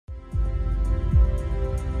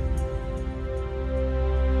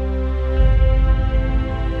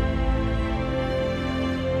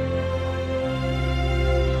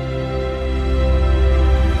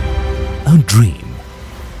dream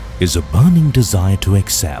is a burning desire to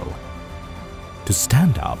excel, to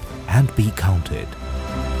stand up and be counted,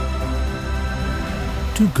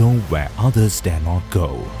 to go where others dare not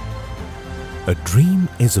go. A dream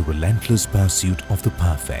is a relentless pursuit of the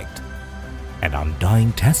perfect, an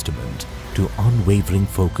undying testament to unwavering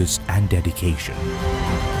focus and dedication.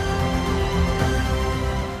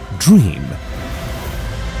 Dream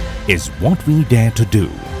is what we dare to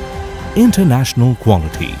do. International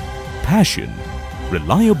quality, passion,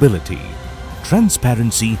 reliability,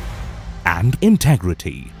 transparency and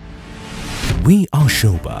integrity. We are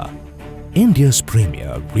SOBHA, India's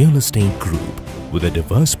premier real estate group with a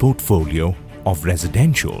diverse portfolio of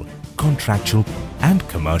residential, contractual and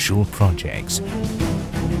commercial projects.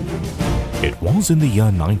 It was in the year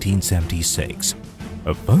 1976,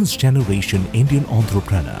 a first-generation Indian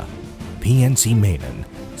entrepreneur, P.N.C Menon,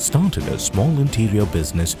 started a small interior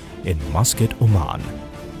business in Muscat, Oman.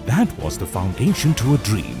 That was the foundation to a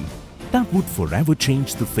dream that would forever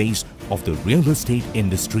change the face of the real estate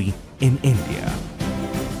industry in India.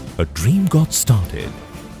 A dream got started.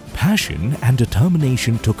 Passion and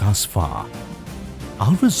determination took us far.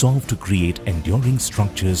 Our resolve to create enduring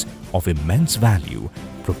structures of immense value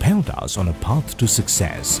propelled us on a path to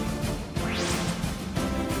success.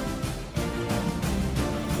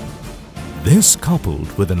 This,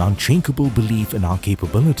 coupled with an unshakable belief in our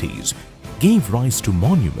capabilities, gave rise to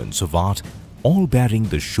monuments of art, all bearing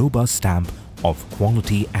the SOBHA stamp of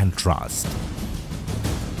quality and trust.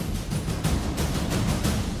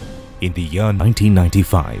 In the year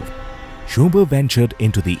 1995, SOBHA ventured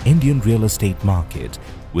into the Indian real estate market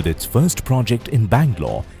with its first project in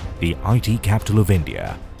Bangalore, the IT capital of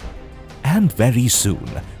India. And very soon,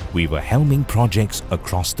 we were helming projects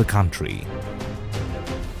across the country.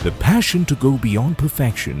 The passion to go beyond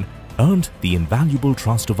perfection earned the invaluable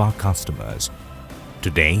trust of our customers.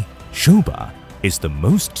 Today, SOBHA is the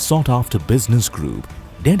most sought-after business group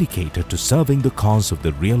dedicated to serving the cause of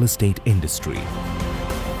the real estate industry.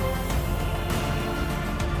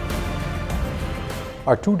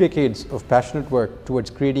 Our 2 decades of passionate work towards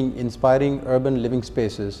creating inspiring urban living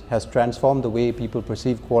spaces has transformed the way people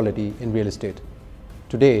perceive quality in real estate.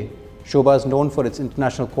 Today, SOBHA is known for its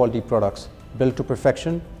international quality products built to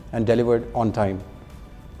perfection and delivered on time.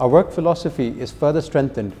 Our work philosophy is further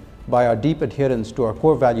strengthened by our deep adherence to our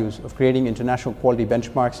core values of creating international quality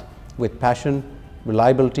benchmarks with passion,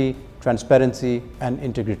 reliability, transparency and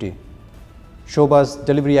integrity. SOBHA's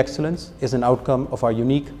delivery excellence is an outcome of our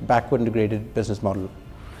unique backward integrated business model.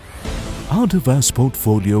 Our diverse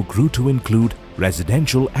portfolio grew to include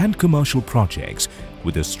residential and commercial projects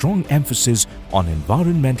with a strong emphasis on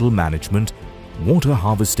environmental management, water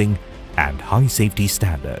harvesting and high safety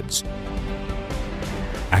standards.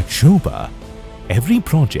 At SOBHA, every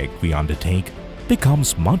project we undertake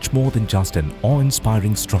becomes much more than just an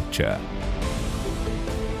awe-inspiring structure.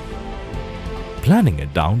 Planning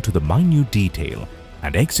it down to the minute detail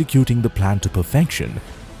and executing the plan to perfection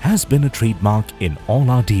has been a trademark in all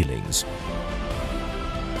our dealings.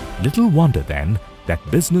 Little wonder then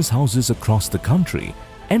that business houses across the country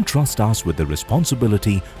entrust us with the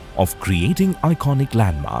responsibility of creating iconic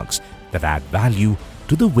landmarks that add value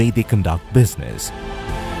to the way they conduct business.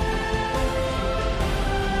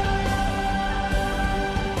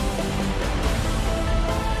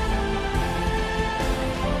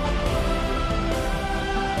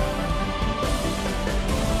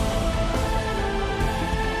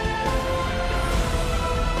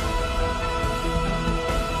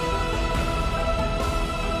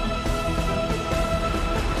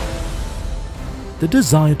 The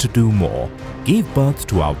desire to do more gave birth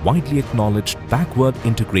to our widely acknowledged backward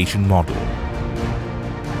integration model,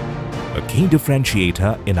 a key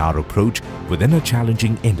differentiator in our approach within a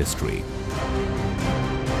challenging industry.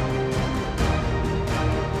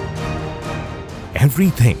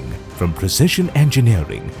 Everything from precision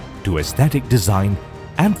engineering to aesthetic design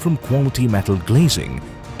and from quality metal glazing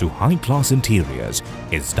to high-class interiors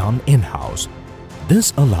is done in-house.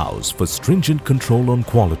 This allows for stringent control on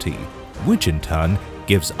quality, which in turn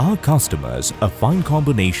gives our customers a fine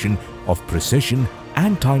combination of precision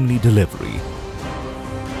and timely delivery.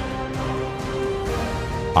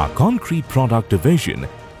 Our concrete product division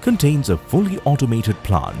contains a fully automated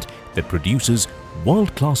plant that produces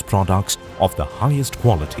world-class products of the highest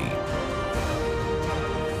quality.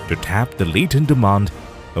 To tap the latent demand,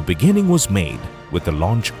 a beginning was made with the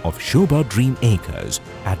launch of SOBHA Dream Acres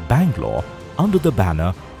at Bangalore under the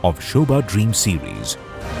banner of SOBHA Dream Series.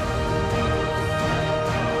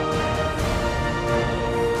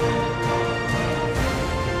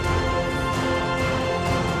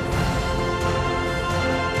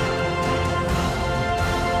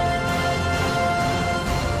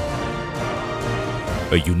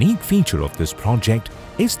 A unique feature of this project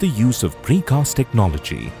is the use of precast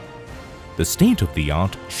technology. The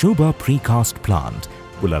state-of-the-art SOBHA precast plant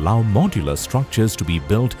will allow modular structures to be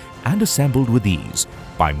built and assembled with ease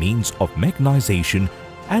by means of mechanization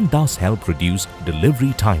and thus help reduce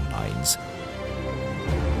delivery timelines.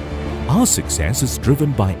 Our success is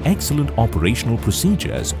driven by excellent operational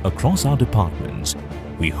procedures across our departments.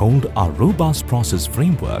 We hold our robust process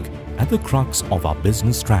framework at the crux of our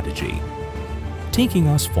business strategy. Taking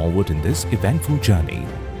us forward in this eventful journey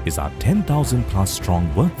is our 10,000 plus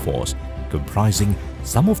strong workforce comprising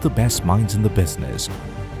some of the best minds in the business.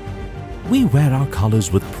 We wear our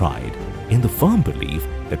colors with pride in the firm belief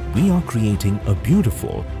that we are creating a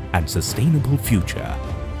beautiful and sustainable future.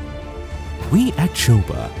 We at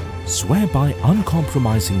SOBHA swear by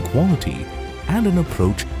uncompromising quality and an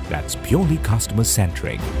approach that's purely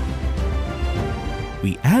customer-centric.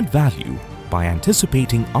 We add value by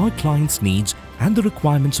anticipating our clients' needs and the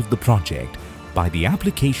requirements of the project by the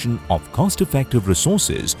application of cost-effective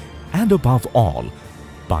resources and above all,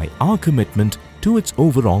 by our commitment to its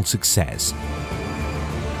overall success.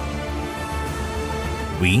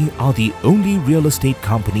 We are the only real estate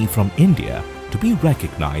company from India to be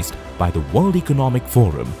recognized by the World Economic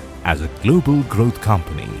Forum as a global growth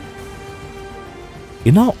company.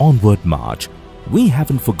 In our onward march, we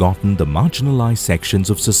haven't forgotten the marginalized sections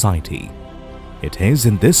of society. It is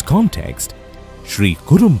in this context Shri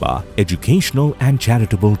Kurumba Educational and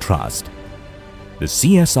Charitable Trust, the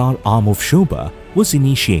CSR arm of SOBHA, was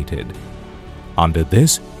initiated. Under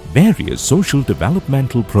this, various social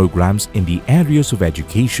developmental programs in the areas of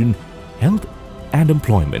education, health and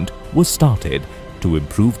employment were started to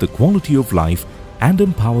improve the quality of life and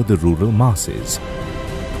empower the rural masses.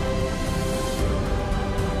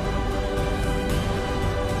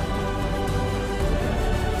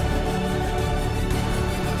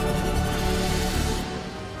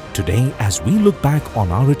 Today, as we look back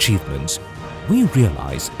on our achievements, we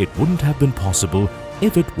realize it wouldn't have been possible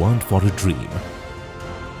if it weren't for a dream.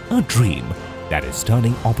 A dream that is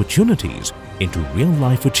turning opportunities into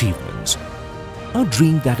real-life achievements. A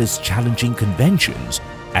dream that is challenging conventions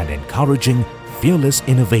and encouraging fearless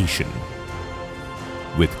innovation.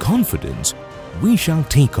 With confidence, we shall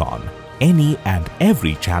take on any and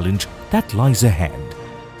every challenge that lies ahead.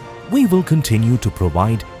 We will continue to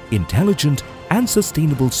provide intelligent and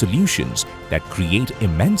sustainable solutions that create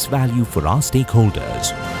immense value for our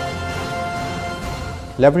stakeholders.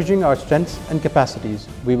 Leveraging our strengths and capacities,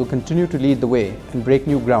 we will continue to lead the way and break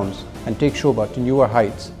new grounds and take SOBHA to newer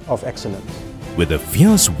heights of excellence. With a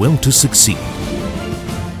fierce will to succeed,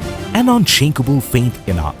 an unshakable faith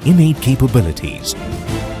in our innate capabilities,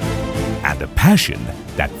 and a passion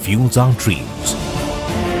that fuels our dreams,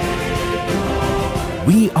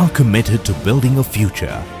 we are committed to building a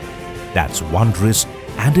future that's wondrous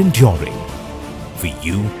and enduring for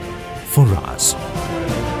you, for us.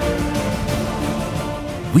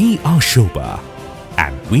 We are SOBHA,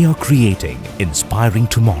 and we are creating inspiring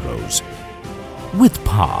tomorrows with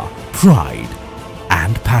power, pride,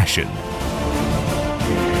 and passion.